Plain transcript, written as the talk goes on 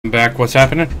I'm back. What's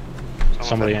happening?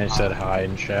 Somebody said hi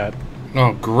in chat.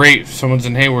 Oh, great. Someone's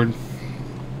in Hayward.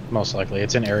 Most likely.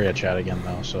 It's in area chat again,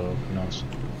 though, so who knows?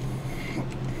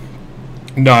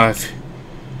 No.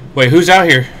 Wait, who's out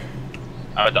here?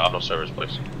 I'm at the auto service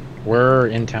place. We're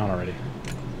in town already.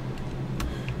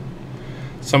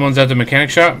 Someone's at the mechanic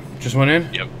shop? Just went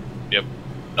in? Yep.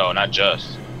 No, not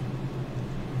just.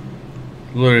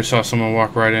 Literally saw someone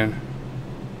walk right in.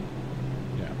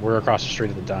 Yeah, we're across the street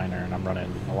of the diner, and I'm running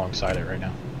alongside it right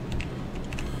now.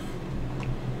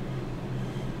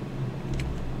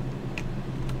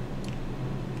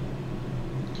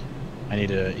 I need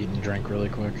to eat and drink really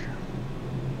quick.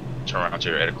 Turn around to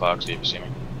your 8 o'clock, see if you see me.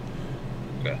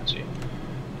 Okay, I see you.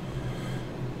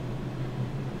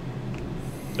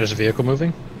 There's a vehicle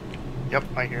moving? Yep,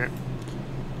 I hear it.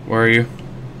 Where are you?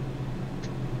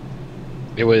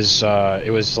 It was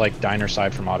like diner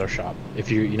side from auto shop. If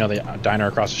you know the diner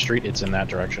across the street, it's in that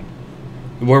direction.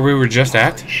 Where we were just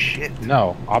at? Holy shit.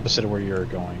 No, opposite of where you're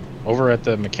going. Over at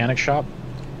the mechanic shop,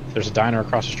 there's a diner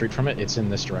across the street from it. It's in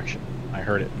this direction. I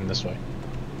heard it in this way.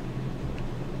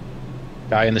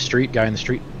 Guy in the street.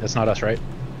 That's not us, right?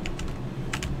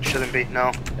 Shouldn't be,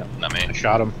 no. Yep. Not me. I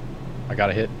shot him. I got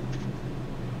a hit.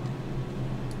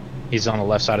 He's on the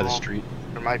left side of the street.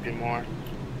 There might be more.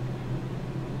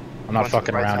 I'm not One's on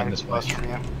fucking the right around side in of this the way. bus from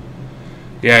you.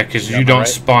 Yeah, because Yeah, you am I don't right?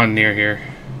 spawn near here.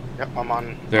 Yep,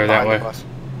 I'm There, that behind way. the bus.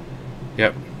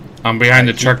 Yep. I'm behind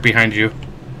the truck behind you.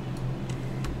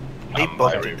 They I'm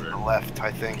both by did to river. the left,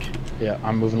 I think. Yeah,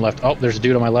 I'm moving left. Oh, there's a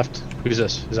dude on my left. Who's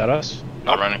this? Is that us?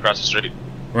 I'm running across the street.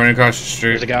 Running across the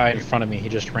There's street. a guy in front of me. He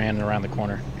just ran around the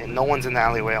corner. And no one's in the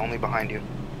alleyway, only behind you.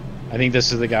 I think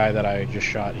this is the guy that I just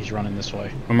shot. He's running this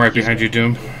way. I'm right behind you,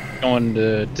 Doom. Going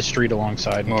to the street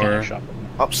alongside mechanic shop.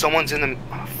 Oh, someone's in the...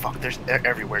 Oh, fuck, they're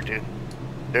everywhere, dude.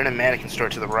 They're in a mannequin store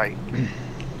to the right.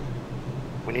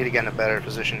 We need to get in a better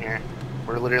position here.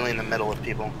 We're literally in the middle of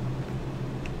people.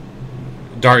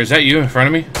 Dart, is that you in front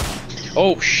of me?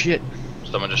 Oh, shit.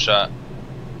 Someone just shot.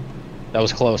 That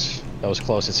was close. That was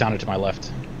close. It sounded to my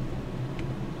left.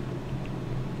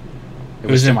 It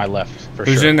was to my left, for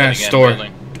sure. Who's in that Again, store?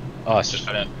 building. Us. Just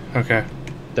got in. Okay.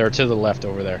 They're to the left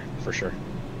over there, for sure.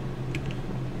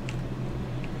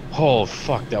 Oh,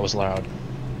 fuck, that was loud.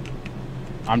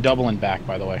 I'm doubling back,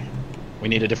 by the way. We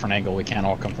need a different angle. We can't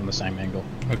all come from the same angle.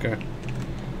 Okay.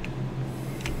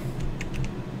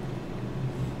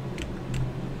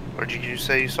 Where did you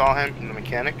say you saw him? In the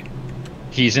mechanic?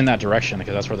 He's in that direction,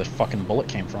 because that's where the fucking bullet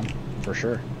came from, for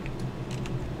sure.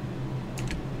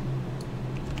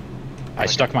 I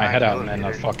stuck my head out, and then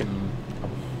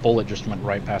a bullet just went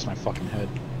right past my fucking head.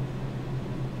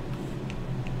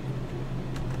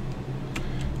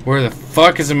 Where the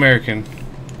fuck is American?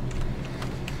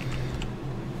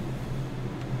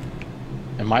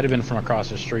 It might have been from across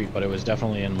the street, but it was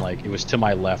definitely in, like, it was to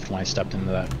my left when I stepped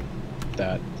into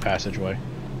that passageway.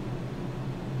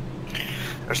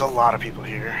 There's a lot of people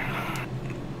here.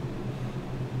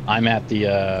 I'm at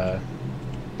the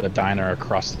diner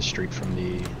across the street from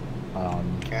the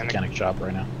mechanic shop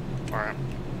right now. Alright.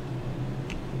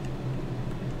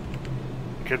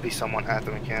 Could be someone at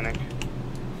the mechanic.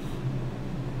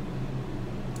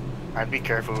 I'd be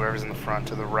careful whoever's in the front.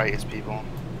 To the right is people.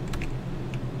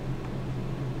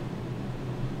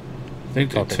 I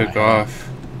think they Fuck, took my off.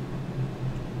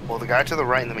 Well, the guy to the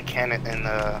right in the mechanic, in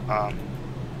the,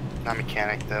 not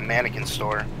mechanic, the mannequin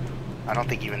store, I don't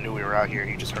think he even knew we were out here.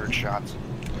 He just heard shots.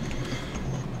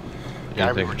 The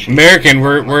guy we were chasing American,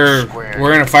 was on the square.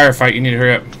 we're in a firefight. You need to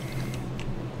hurry up.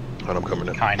 And I'm coming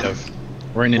in. Kind of.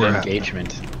 We're in an Where at?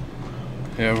 engagement.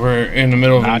 Yeah, we're in the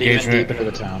middle of an Not even engagement. deep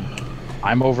into the town.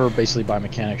 I'm over basically by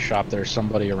mechanic shop. There's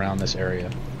somebody around this area.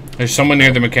 There's someone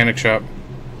near the mechanic shop.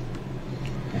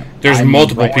 There's I'm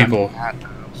multiple right- people.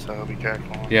 So be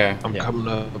careful. Yeah. I'm Yeah. coming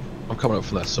up. I'm coming up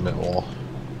from that cement wall.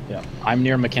 Yeah, I'm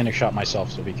near mechanic shop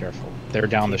myself, so be careful. They're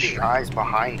down the Keep street. your eyes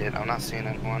behind it. I'm not seeing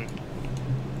anyone.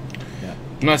 Yeah,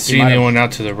 I'm not seeing might have- anyone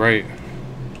out to the right.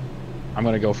 I'm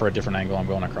gonna go for a different angle. I'm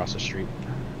going across the street.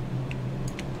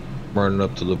 I'm running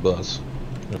up to the bus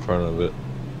in front of it.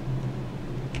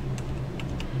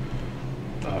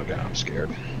 Oh god, I'm scared.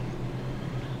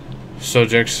 So,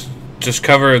 just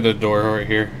cover the door right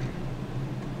here.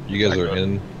 You guys are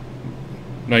in.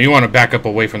 No, you want to back up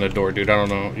away from the door, dude. I don't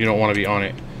know. You don't want to be on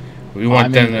it. We want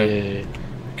I'm them in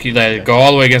to go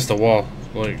all the way against the wall.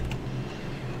 Like,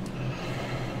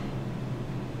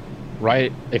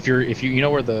 right. If you know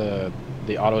where the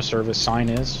auto service sign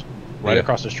is, right Yeah.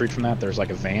 across the street from that, there's like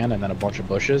a van and then a bunch of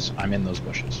bushes. I'm in those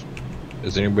bushes.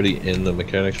 Is anybody in the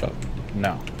mechanic shop?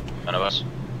 No. None of us.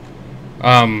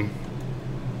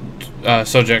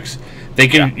 Sojex, They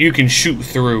can you can shoot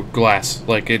through glass.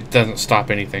 Like it doesn't stop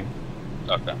anything.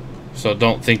 Okay. So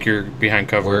don't think you're behind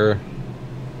cover. Where?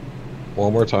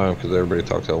 One more time, because everybody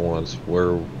talks at once.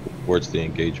 Where's the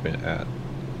engagement at?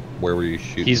 Where were you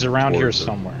shooting? He's around here towards it?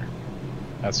 somewhere.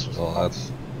 That's. Well,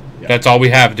 that's. That's all we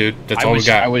have, dude. That's all we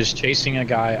got. I was chasing a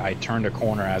guy. I turned a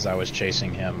corner as I was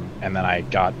chasing him, and then I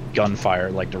got gunfire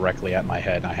like directly at my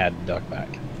head, and I had to duck back.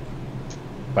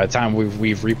 By the time we've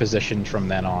repositioned from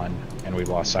then on, and we've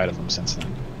lost sight of them since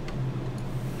then.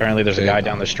 Apparently, there's a guy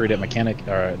down the street at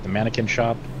the mannequin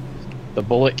shop. The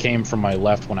bullet came from my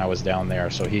left when I was down there,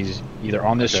 so he's either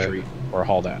on this street or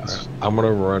hauled ass. I'm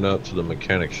gonna run up to the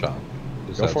mechanic shop.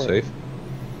 Is Go that for it. safe?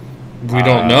 We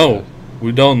don't know.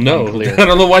 We don't know. Unclear. I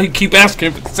don't know why you keep asking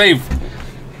if it's safe.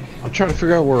 I'm trying to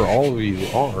figure out where all of you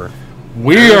are.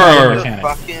 We are.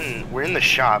 We're in the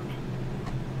shop,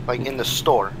 like in the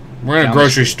store. We're in a Down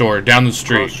grocery the street. store down the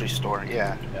street. Grocery store,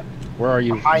 yeah. Where are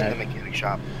you? Behind Matt? the mechanic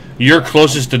shop. You're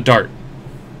closest to Dart.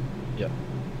 Yep.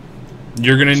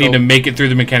 You're gonna need So- to make it through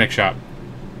the mechanic shop.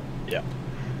 Yeah.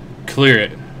 Clear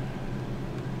it.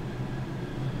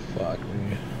 Fuck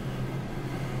me.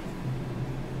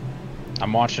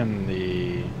 I'm watching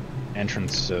the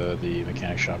entrance to the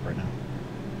mechanic shop right now.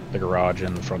 The garage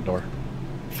and the front door.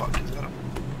 Fuck is up.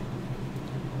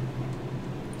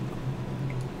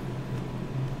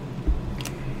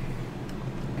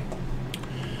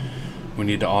 We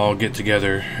need to all get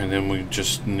together, and then we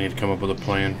just need to come up with a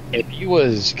plan. If he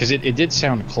was, because it did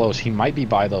sound close, he might be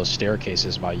by those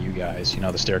staircases by you guys. You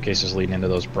know, the staircases leading into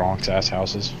those Bronx-ass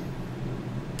houses.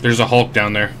 There's a Hulk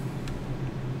down there.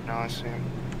 No, I see him.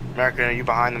 American, are you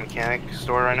behind the mechanic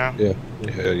store right now?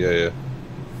 Yeah.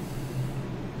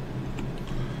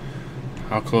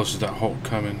 How close is that Hulk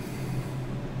coming?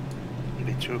 You'd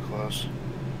be too close.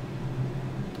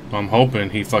 I'm hoping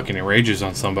he fucking enrages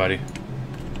on somebody.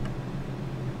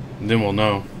 And then we'll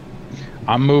know.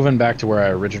 I'm moving back to where I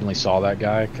originally saw that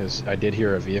guy, because I did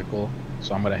hear a vehicle.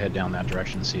 So I'm going to head down that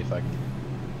direction and see if I can...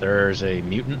 There's a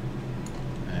mutant,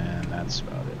 and that's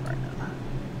about it right now.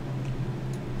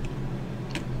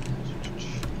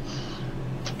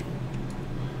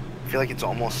 I feel like it's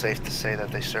almost safe to say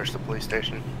that they searched the police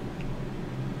station.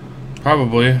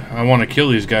 Probably. I want to kill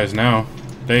these guys now.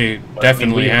 They But,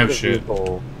 definitely we have heard a shit.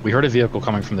 We heard a vehicle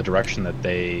coming from the direction that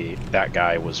that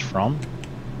guy was from.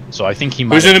 So I think he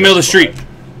might Who's in the middle of the street?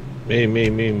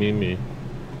 Me.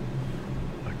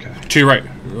 Okay. To your right.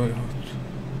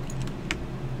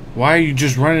 Why are you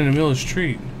just running in the middle of the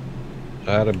street?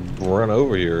 I had to run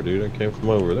over here, dude. I came from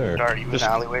over there. Are you in the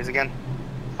alleyways again?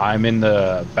 I'm in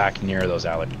the back near those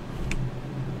alley.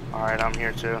 Alright, I'm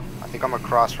here too. I think I'm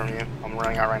across from you. I'm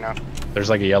running out right now. There's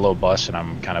like a yellow bus, and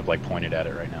I'm kind of like pointed at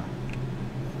it right now.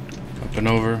 Up and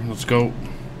over. Let's go.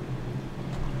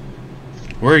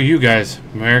 Where are you guys?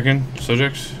 American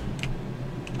subjects?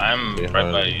 I'm Yeah,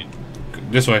 right by you.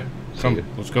 This way. Come. you.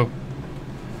 Let's go.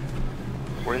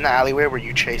 We're in the alleyway where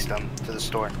you chased them to the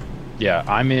store. Yeah,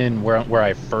 I'm in where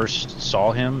I first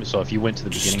saw him. So if you went to the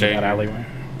beginning Stay of that here. alleyway,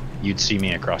 you'd see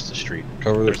me across the street.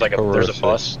 Cover There's like cover there's us a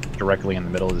bus directly in the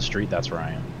middle of the street. That's where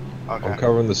I am. Okay. I'm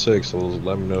covering the 6, so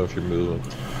let me know if you're moving.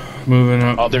 Moving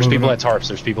up. Oh, there's moving people up. at tarps.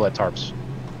 There's people at tarps.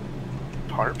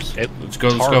 Tarps? Let's go.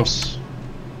 Let's go. Tarps.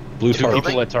 Blue Two tarp.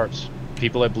 people at tarps.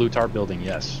 People at blue tarp building.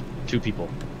 Yes, 2 people.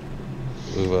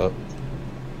 Move up.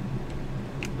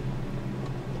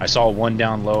 I saw one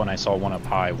down low and I saw one up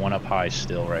high. One up high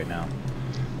still right now.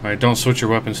 All right. Don't switch your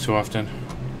weapons too often.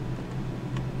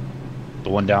 The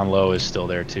one down low is still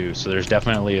there too. So there's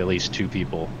definitely at least 2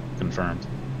 people confirmed.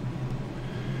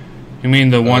 You mean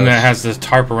the one that Yes. has the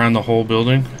tarp around the whole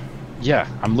building? Yeah,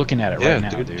 I'm looking at it Yeah, right now,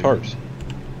 dude, dude. tarps.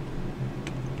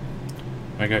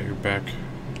 I got your back.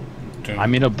 Dude.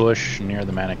 I'm in a bush near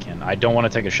the mannequin. I don't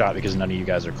want to take a shot because none of you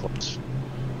guys are close.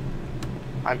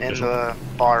 I'm in the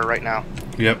bar right now.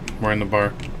 Yep. We're in the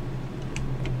bar.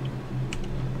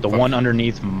 The one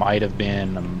underneath might have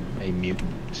been a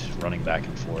mutant running back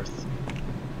and forth.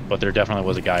 But there definitely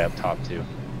was a guy up top too.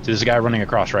 So there's a guy running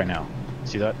across right now.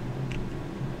 See that?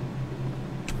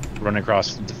 Running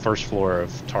across the first floor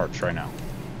of tarps right now.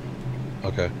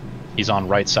 Okay. He's on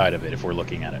right side of it if we're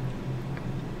looking at it.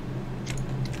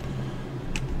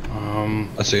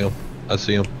 I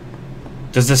see him.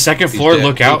 Does the second He's floor dead.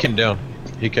 look out? He came down.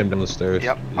 He came down the stairs.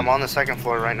 Yep, I'm on the second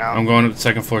floor right now I'm going to the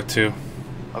second floor too.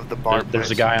 of the bar. There's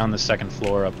a place. guy on the second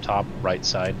floor up top right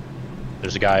side.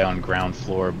 There's a guy on ground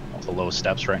floor below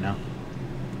steps right now.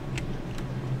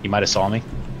 He might have saw me.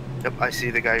 Yep, I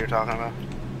see the guy you're talking about.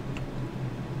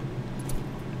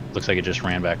 Looks like it just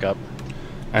ran back up.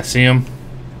 I see him.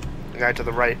 The guy to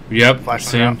the right. Yep. I Flashing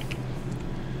see him.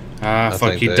 Ah, I fuck.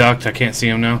 think He they- ducked. I can't see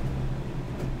him now.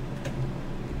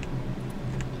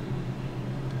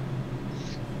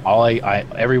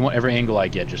 Every angle I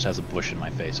get just has a bush in my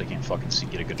face. I can't fucking see.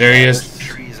 Get a good. There he shot. is. There's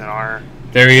trees in our.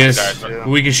 There he is. Guys,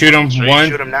 We can shoot him. Shoot One,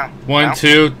 Shoot him now. one, Now.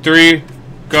 2, 3,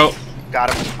 go.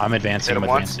 Got him. I'm advancing. Hit I'm him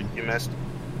once. advancing. You missed.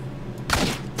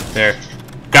 There.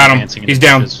 Got him. Advancing He's into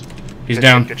down. bushes. He's Good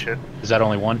down. shit, good shit. Is that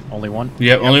only one? Only one?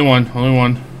 Yep, only one. Only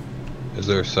one. Is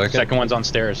there a second? Second one's on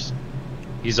stairs.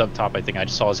 He's up top, I think. I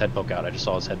just saw his head poke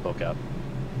out.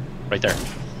 Right there.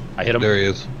 I hit him. There he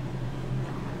is.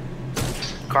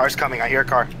 Car's coming. I hear a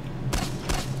car.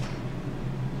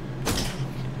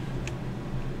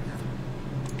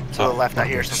 To the left, I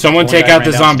hear some. Someone One take guy out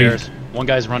ran the zombie. downstairs. One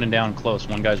guy's running down close.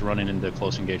 One guy's running into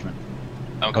close engagement.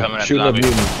 I'm coming at the shooting a zombie.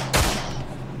 mutant.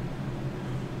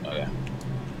 Oh yeah.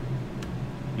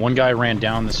 One guy ran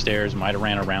down the stairs, might have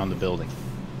ran around the building.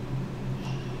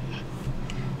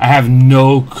 I have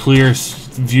no clear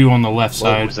view on the left What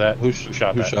side. was that? Who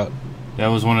shot Who that? shot? That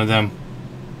was one of them.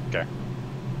 Okay.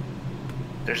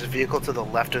 There's a vehicle to the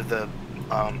left of the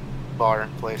bar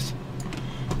place.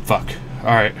 Fuck.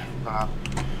 Alright.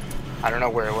 I don't know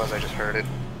where it was. I just heard it.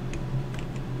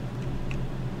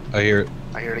 I hear it.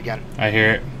 I hear it again. I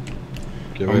hear it.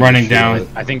 Get I'm ready to running shoot down. it.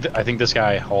 I think this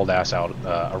guy hauled ass out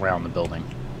around the building.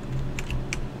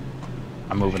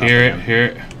 I'm moving Hear up. it. again. Hear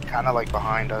it. Kind of like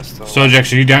behind us. So.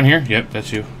 Sojax, are you down here? Yep,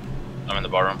 that's you. I'm in the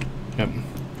bar room. Yep.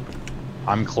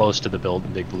 I'm close to the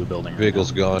big blue building. Right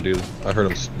Vehicle's gone, dude. I heard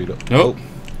him speed up. Nope.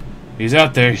 He's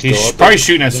out there. He's He's still up probably there?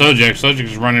 shooting at Sojax. Sojax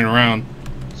is running around.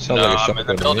 Sounds No, like a I'm in shotgun.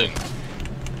 the to building. me.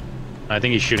 I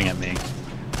think he's shooting at me.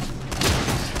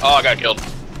 Oh, I got killed.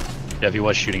 Yeah, if he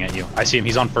was shooting at you. I see him.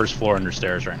 He's on first floor under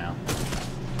stairs right now.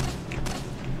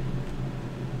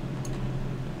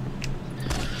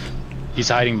 He's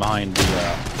hiding behind the.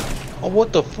 Oh,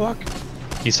 what the fuck?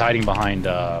 He's hiding behind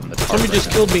the. tarp Somebody right just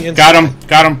now. killed me inside. Got him.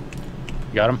 Got him.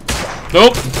 You got him.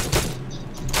 Nope.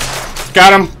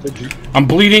 Got him. They're, I'm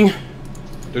bleeding.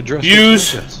 they're dressed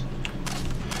Use. as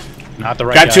ninjas. Not the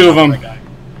right Got guy, two of not the them. right guy.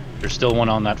 There's still one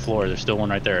on that floor. There's still one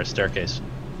right there. A staircase.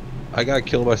 I got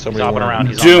killed by He's somebody. hopping when I- around.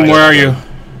 He's on Doom, right where are there. you?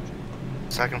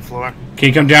 Second floor. Can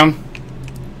you come down?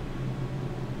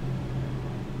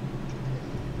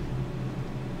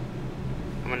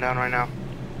 Coming down right now.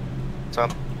 What's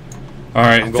up?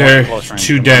 Alright, I'm going they're close range.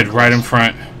 two I'm dead going right in close.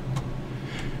 front.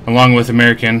 Along with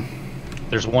American.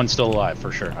 There's one still alive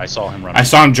for sure. I saw him running. I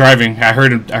saw him driving. I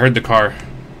heard the car.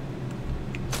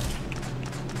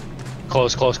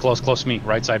 Close to me.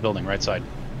 Right side building. Right side.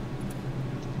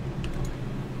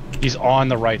 He's on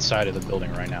the right side of the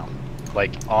building right now.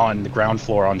 Like on the ground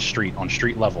floor, on street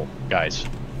level, guys.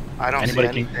 I don't Anybody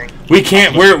see anything. We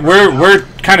can't. We're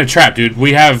kind of trapped, dude.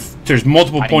 There's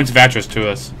multiple points of address to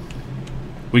us.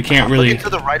 We can't I'm really. looking to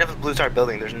the right of the Blue Star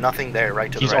building. There's nothing there.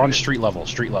 Right to He's the right. on of it. street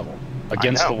level,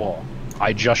 against the know. wall.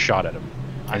 I just shot at him,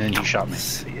 and then he shot me. I don't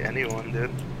see anyone,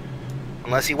 dude.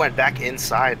 Unless he went back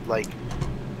inside, like.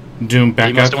 Doom back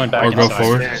He must up have went back or go inside.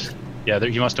 forward. upstairs. Yeah,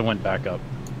 he must have went back up.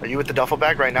 Are you with the duffel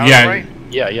bag right now? Yeah. Right?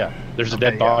 Yeah. There's a Okay,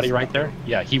 dead yeah, body so- right there.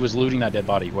 Yeah, he was looting that dead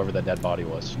body, whoever that dead body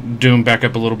was. Doom back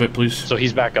up a little bit, please. So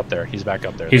he's back up there. He's back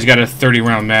up there. He's got a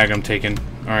 30-round mag. I'm taking.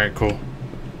 All right, cool.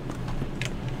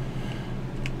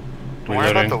 Don't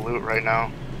worry about the Reloading. loot right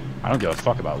now. I don't give a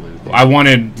fuck about loot. I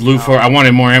wanted loot for. I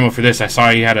wanted more ammo for this. I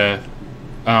saw he had a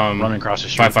Running across the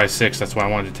street. 5.56. That's why I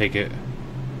wanted to take it.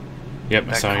 Yep, I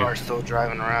That saw you. car's still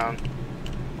driving around.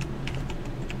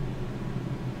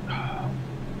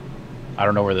 I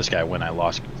don't know where this guy went. I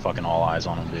lost fucking all eyes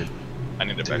on him, dude. I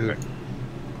need a Dude. backpack.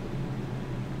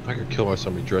 I got killed by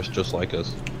somebody dressed just like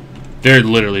us. They're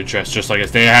literally dressed just like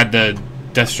us. They had the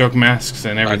Deathstroke masks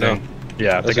and I know. everything.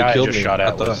 Yeah, the That's what guy I killed just me. shot I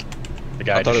at thought- was the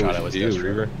guy I I thought just it shot at was was you, Deathstroke.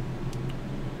 Reaver. I'm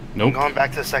Nope. going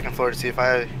back to the second floor to see if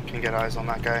I can get eyes on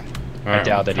that guy. All I right,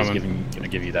 doubt that he's coming. gonna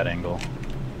give you that angle.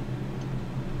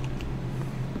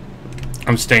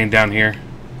 I'm staying down here.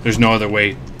 There's no other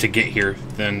way to get here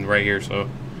than right here. So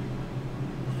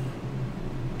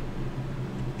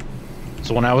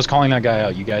So when I was calling that guy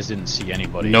out, you guys didn't see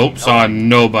anybody. nope, saw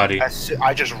nobody.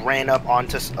 I just ran up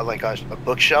onto like a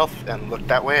bookshelf and looked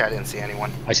that way. I didn't see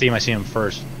anyone. I see him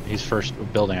first. He's first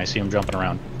building. I see him jumping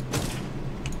around.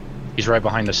 He's right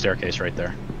behind the staircase right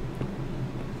there.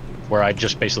 Where I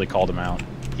just basically called him out.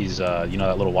 He's you know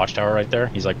that little watchtower right there?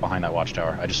 He's like behind that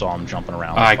watchtower. I just saw him jumping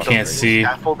around. I Fucking can't crazy. see.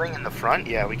 Scaffolding in the front?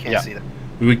 Yeah, we can't Yeah. see that.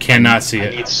 We cannot see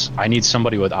it. I need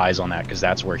somebody with eyes on that because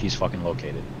that's where he's fucking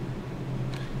located.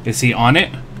 Is he on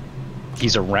it?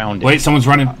 He's around it. Wait, someone's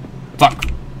running. Fuck.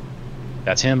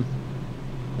 That's him.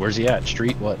 Where's he at?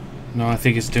 Street? What? No, I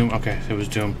think it's Doom. Okay, it was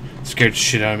Doom. Scared the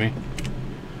shit out of me.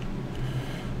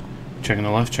 Checking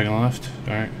the left, checking the left.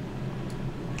 Alright.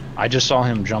 I just saw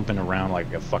him jumping around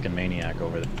like a fucking maniac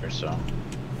over there, so.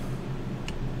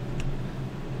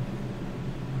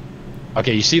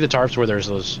 Okay, you see the tarps where there's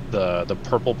those the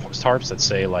purple tarps that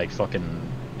say like fucking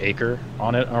acre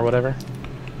on it or whatever?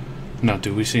 No,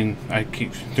 dude,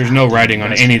 there's no writing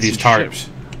on any of these tarps.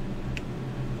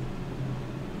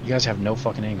 You guys have no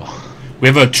fucking angle. We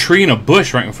have a tree and a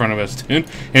bush right in front of us, dude.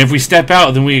 And if we step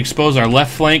out, then we expose our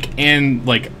left flank and,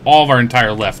 like, all of our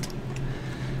entire left.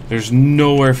 There's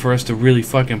nowhere for us to really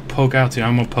fucking poke out to.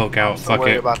 I'm gonna poke out. So Fuck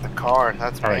worry it. about the car.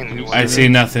 That's Alright, mainly what I it see is.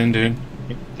 nothing, dude.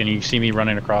 Can you see me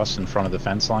running across in front of the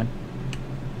fence line?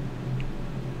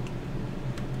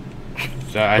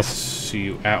 I see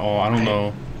you at all. I don't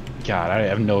know. God, I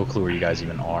have no clue where you guys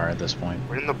even are at this point.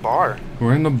 We're in the bar.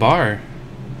 We're in the bar.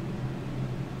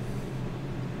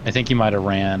 I think you might have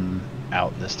ran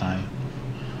out this time.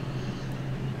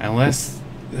 Unless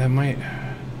that might.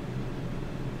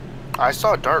 I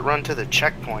saw Dart run to the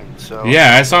checkpoint, so...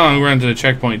 Yeah, I saw him run to the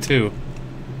checkpoint too.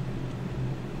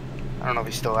 I don't know if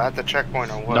he's still at the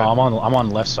checkpoint or what. No, I'm on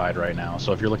left side right now.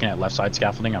 So if you're looking at left side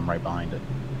scaffolding, I'm right behind it.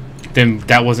 Then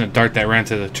that wasn't Dart that ran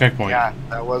to the checkpoint. Yeah,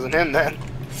 that wasn't him then.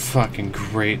 Fucking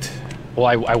great. Well,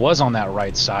 I was on that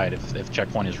right side. If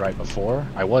checkpoint is right before,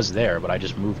 I was there, but I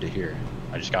just moved to here.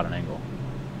 I just got an angle.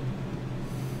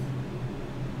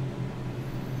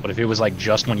 But if it was like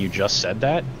just when you just said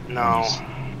that, No.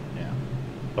 yeah.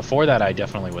 Before that, I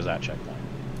definitely was at checkpoint.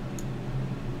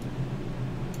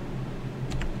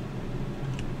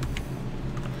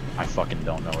 I fucking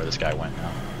don't know where this guy went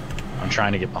now. I'm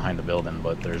trying to get behind the building,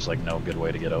 but there's like no good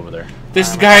way to get over there.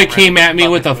 This I'm guy ready came to at me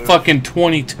with a move. fucking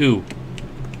 22.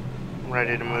 I'm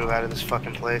ready to move out of this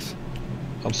fucking place.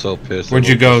 I'm so pissed. Where'd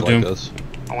you go, Doom? Us.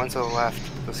 I went to the left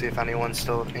to see if anyone's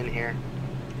still in here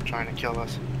trying to kill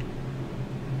us.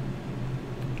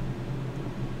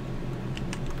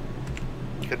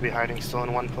 Could be hiding still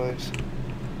in one place.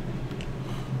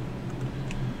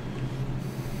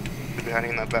 Could be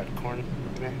hiding in that back corner.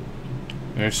 Maybe.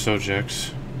 There's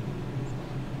Sojex.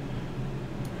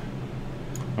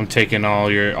 I'm taking all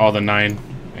the 9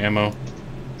 ammo.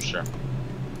 Sure.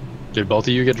 Did both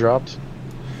of you get dropped?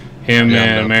 Him Yeah,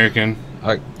 and no. American.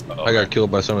 I got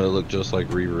killed by somebody that looked just like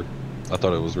Reaver. I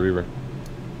thought it was Reaver.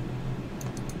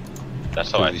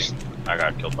 That's how I think I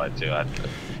got killed by too.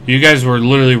 You guys were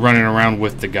literally running around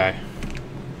with the guy.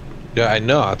 Yeah, I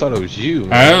know. I thought it was you.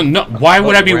 Man. I don't know. Why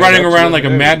would I be ran running up to around the like a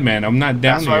area. madman? I'm not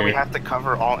down That's why we here. have to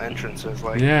cover all entrances.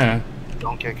 Like, Yeah.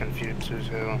 don't get confused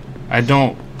too. I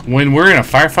don't. When we're in a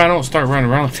firefight, I don't start running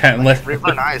around like that unless. River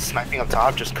and I is sniping up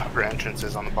top, just cover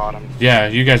entrances on the bottom. Yeah,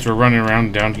 you guys were running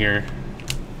around down here.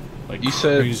 Like You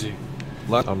said- crazy.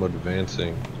 I'm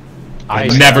advancing. I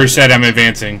Never said I'm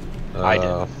advancing. I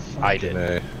did. I did.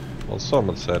 Nay. Well,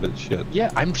 someone said it. Shit.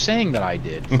 Yeah, I'm saying that I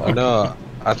did. Oh, no,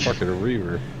 I fucking a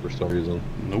Reaver for some reason.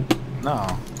 Nope. No.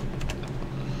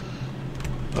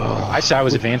 I said I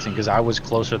was advancing because I was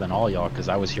closer than all y'all because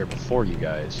I was here before you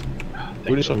guys.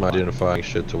 We need some identifying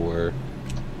shit to wear.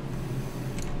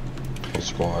 Whole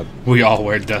squad. We all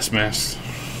wear dust masks.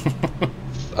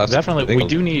 Definitely,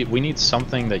 we need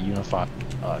something that unifies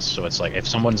us. So it's like if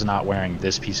someone's not wearing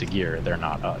this piece of gear, they're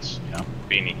not us. You know?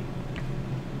 Beanie.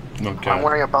 Okay. I'm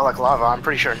wearing a balaclava. I'm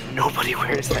pretty sure nobody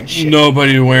wears that shit.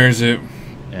 Nobody wears it.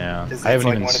 Yeah. It's I haven't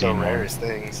like even one of seen the one. rarest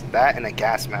things. That and a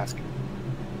gas mask.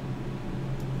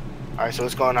 Alright, so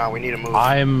what's going on? We need to move.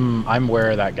 I'm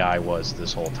where that guy was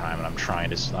this whole time, and I'm trying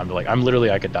to. I'm literally.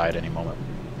 I could die at any moment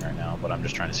right now, but I'm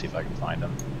just trying to see if I can find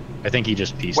him. I think he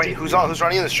just pieced Wait, it. who's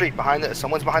running in the street behind the?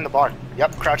 Someone's behind the bar.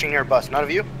 Yep, crouching near a bus. None of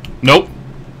you? Nope.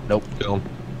 Nope. Kill him.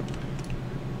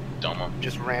 Domo.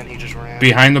 Just ran. He just ran.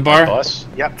 Behind the bar. Bus.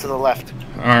 Yep, to the left.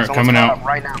 All right, Someone's coming out. up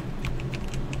right now.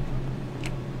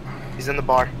 He's in the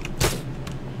bar.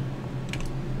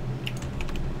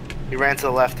 He ran to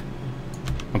the left.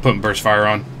 I'm putting burst fire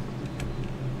on.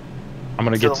 I'm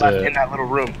gonna To get the left in to. that little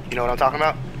room. You know what I'm talking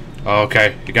about? Oh,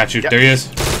 okay, you got you. Yep. There he is.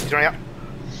 He's running out.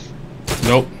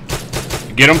 Nope.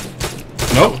 Get him.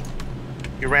 Nope.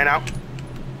 He ran out.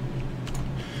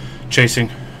 Chasing.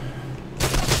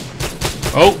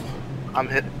 Oh, I'm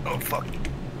hit. Oh fuck.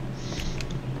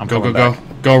 I'm go, go, coming go.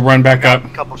 back. Go, run back up. A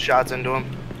couple shots into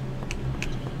him.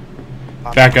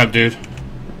 Back up, dude.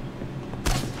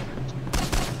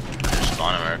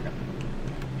 Spawn American.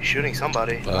 He's shooting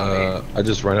somebody. Not me. I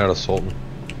just ran out of Sultan.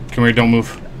 Come here, don't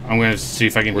move. I'm gonna see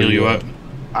if I can Where heal you you at? up.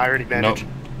 I already bandaged.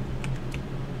 Nope.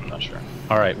 I'm not sure.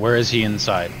 All right, where is he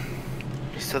inside?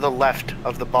 He's to the left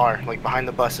of the bar, like behind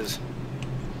the buses.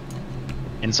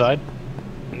 Inside?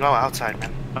 No, outside,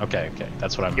 man. Okay, okay,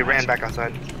 that's what I'm. He ran asking. back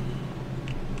outside.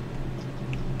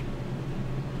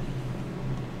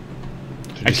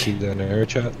 Did you see that in the air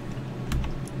chat?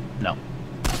 No.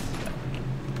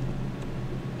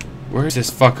 Where is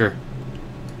this fucker?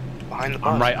 Behind the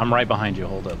bus. I'm right behind you.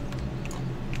 Hold up.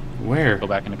 Where? Go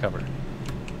back into cover.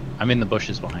 I'm in the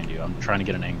bushes behind you. I'm trying to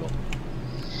get an angle.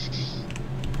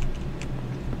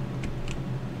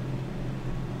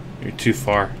 You're too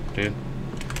far, dude.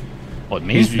 What,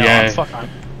 me? He's- No, yeah.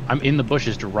 I'm in the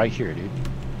bushes to right here, dude.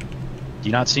 Do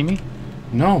you not see me?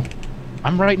 No.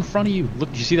 I'm right in front of you.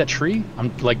 Look, do you see that tree?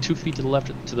 I'm like 2 feet to the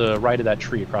left, to the right of that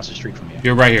tree across the street from you.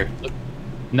 You're right here.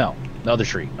 No, the other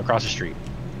tree, across the street.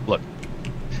 Look.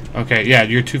 Okay, yeah,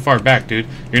 you're too far back, dude.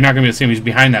 You're not gonna be able to see him. He's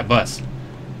behind that bus.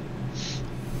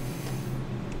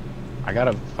 I got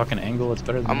a fucking angle. It's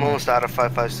better than I'm yours. almost out of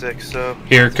 5.56, so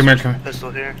Here, come here, come here. pistol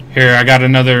here. Here, I got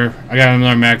another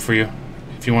mag for you.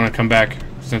 If you want to come back,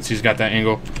 since he's got that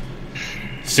angle.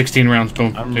 16 rounds,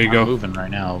 boom. There you I'm go. moving right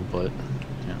now, but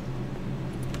yeah.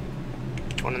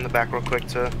 One in the back real quick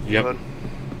to Yep. reload.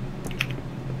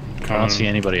 I don't see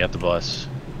anybody at the bus.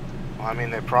 Well, I mean,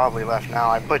 they probably left now.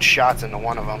 I put shots into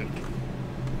one of them.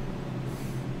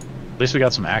 At least we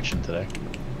got some action today.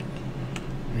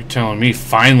 You're telling me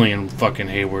finally in fucking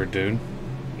Hayward, dude.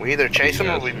 We either chase them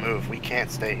or Yes. we move. We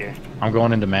can't stay here. I'm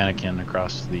going into Mannequin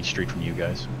across the street from you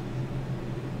guys.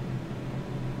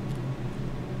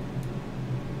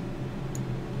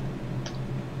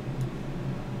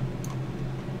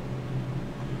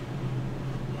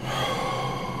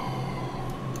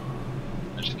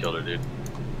 I just killed her, dude.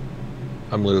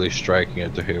 I'm literally striking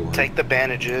at the Hayward. Take the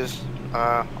bandages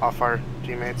off our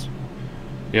teammates.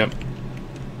 Yep.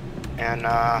 And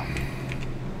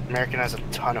American has a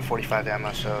ton of 45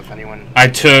 ammo, so if anyone... I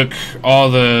took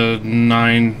all the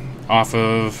 9 off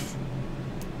of...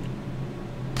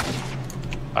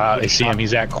 I see him.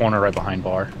 He's at corner right behind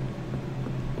bar.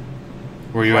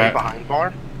 Where you right at? behind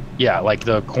bar? Yeah, like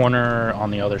the corner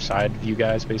on the other side of you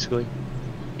guys, basically.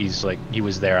 He's like, he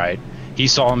was there. He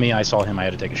saw me, I saw him, I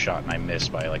had to take a shot, and I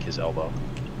missed by like his elbow.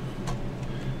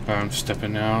 I'm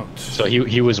stepping out. So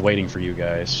he was waiting for you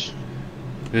guys.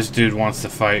 This dude wants to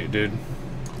fight, dude.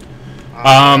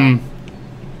 Uh,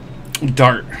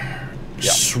 Dart. Yeah.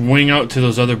 Swing out to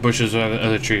those other bushes or the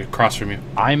other tree across from you.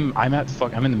 I'm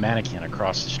in the Mannequin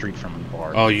across the street from the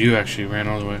bar. Oh, you actually ran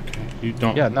all the way. Okay. You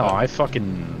don't. Yeah, no,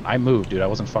 I moved, dude. I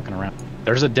wasn't fucking around.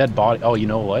 There's a dead body. Oh, you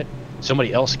know what?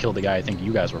 Somebody else killed the guy I think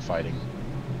you guys were fighting.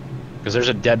 Because there's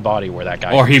a dead body where that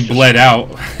guy... Or he was just- bled out.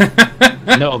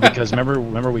 No, because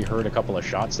remember we heard a couple of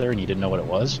shots there and you didn't know what it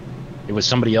was? It was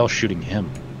somebody else shooting him.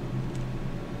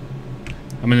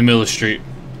 I'm in the middle of the street.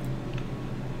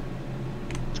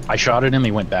 I shot at him,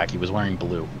 he went back. He was wearing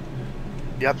blue.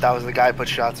 Yep, that was the guy I put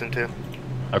shots into.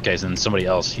 Okay, so then somebody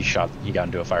else, he got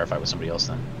into a firefight with somebody else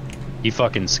then. He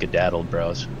fucking skedaddled,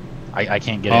 bros. I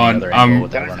can't get any other angle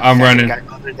with that running. I'm running. Guy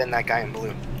other than that guy in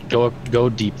blue. Go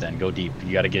deep then, go deep.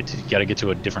 You gotta get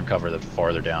to a different cover that's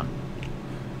farther down.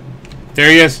 There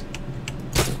he is.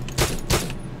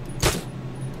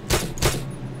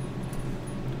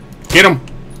 Get him.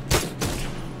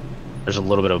 There's a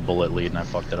little bit of a bullet lead and I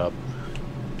fucked it up.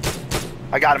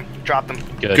 I got him. Dropped him.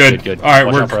 Good, Good. good. All right,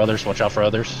 watch we're- out for others, watch out for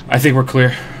others. I think we're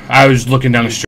clear. I was looking down the street.